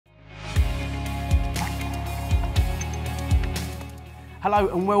Hello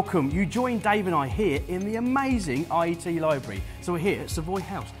and welcome. You join Dave and I here in the amazing IET library. So we're here at Savoy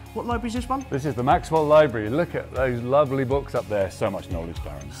House. What library is this one? This is the Maxwell Library. Look at those lovely books up there. So much knowledge,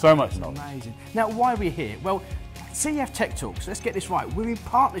 Darren. So much knowledge. Amazing. Now, why are we here? Well, CEF TechTalk, so let's get this right. We're in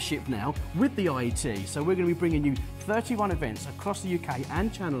partnership now with the IET, so we're going to be bringing you 31 events across the UK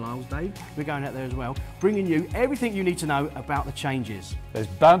and Channel Isles, Dave. We're going out there as well, bringing you everything you need to know about the changes. There's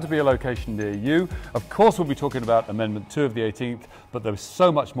bound to be a location near you. Of course, we'll be talking about Amendment 2 of the 18th, but there's so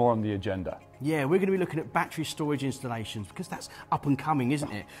much more on the agenda. Yeah, we're going to be looking at battery storage installations because that's up and coming,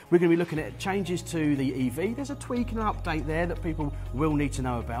 isn't it? We're going to be looking at changes to the EV. There's a tweak and an update there that people will need to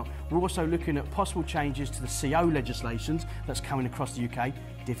know about. We're also looking at possible changes to the CO legislations that's coming across the UK.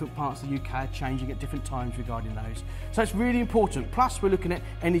 Different parts of the UK are changing at different times regarding those. So it's really important. Plus, we're looking at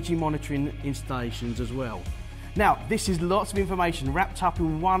energy monitoring installations as well. Now, this is lots of information wrapped up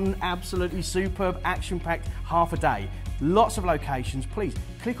in one absolutely superb, action-packed half a day. Lots of locations. Please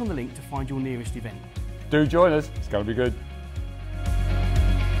click on the link to find your nearest event. Do join us. It's going to be good.